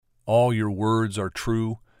All your words are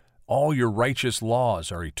true. All your righteous laws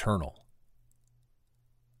are eternal.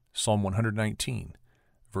 Psalm 119,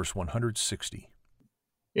 verse 160.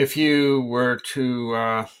 If you were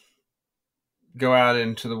to go out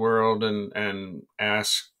into the world and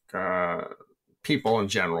ask people in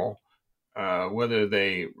general whether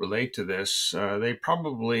they relate to this, they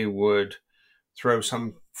probably would throw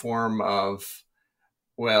some form of,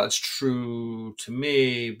 well, it's true to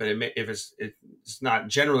me, but if it's not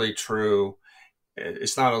generally true,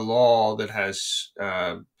 it's not a law that has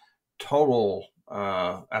total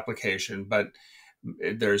application, but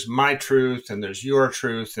there's my truth and there's your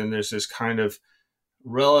truth, and there's this kind of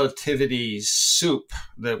relativity soup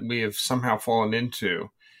that we have somehow fallen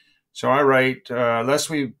into. So I write,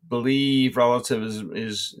 lest we believe relativism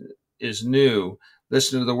is new,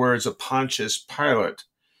 listen to the words of Pontius Pilate.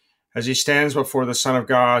 As he stands before the Son of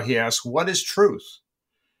God, he asks, what is truth?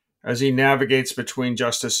 As he navigates between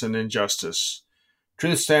justice and injustice.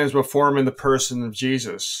 Truth stands before him in the person of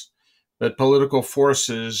Jesus, but political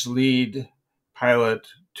forces lead Pilate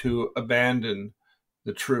to abandon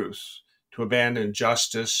the truth, to abandon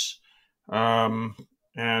justice,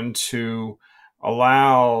 and to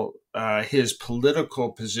allow his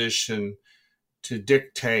political position to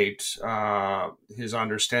dictate his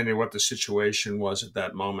understanding of what the situation was at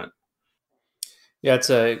that moment. Yeah,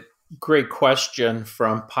 it's a great question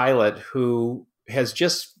from Pilate, who has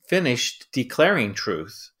just finished declaring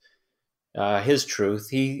truth, his truth.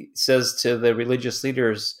 He says to the religious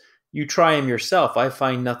leaders, you try him yourself. I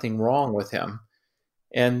find nothing wrong with him.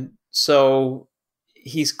 And so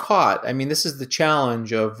he's caught. I mean, this is the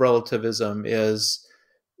challenge of relativism is,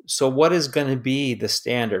 so what is going to be the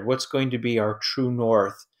standard? What's going to be our true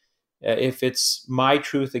north? If it's my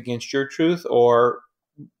truth against your truth, or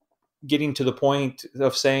getting to the point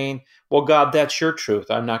of saying, well, God, that's your truth,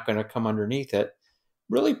 I'm not going to come underneath it,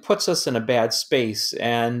 really puts us in a bad space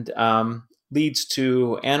and leads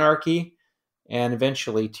to anarchy and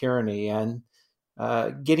eventually tyranny. And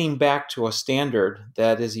getting back to a standard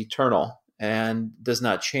that is eternal and does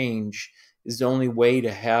not change is the only way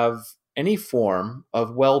to have any form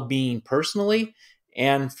of well-being personally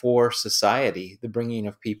and for society, the bringing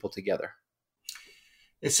of people together.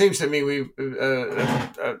 It seems to me we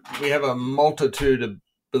have a multitude of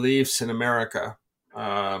beliefs in America,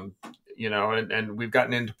 and we've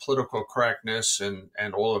gotten into political correctness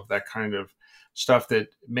and all of that kind of stuff that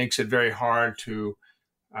makes it very hard to,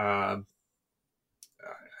 I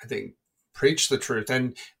think, preach the truth.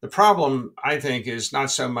 And the problem, I think, is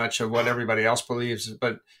not so much of what everybody else believes,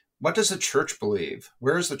 but what does the church believe?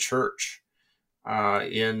 Where is the church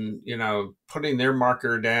in putting their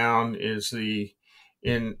marker down?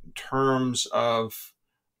 In terms of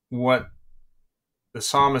what the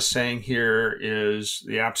psalmist saying here is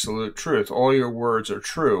the absolute truth. All your words are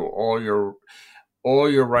true. All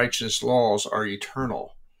your righteous laws are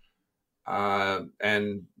eternal.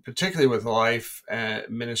 And particularly with life and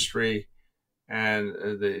ministry and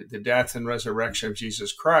the death and resurrection of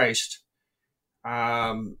Jesus Christ,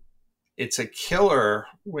 it's a killer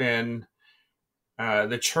when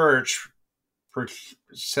the church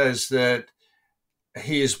says that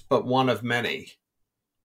he is but one of many.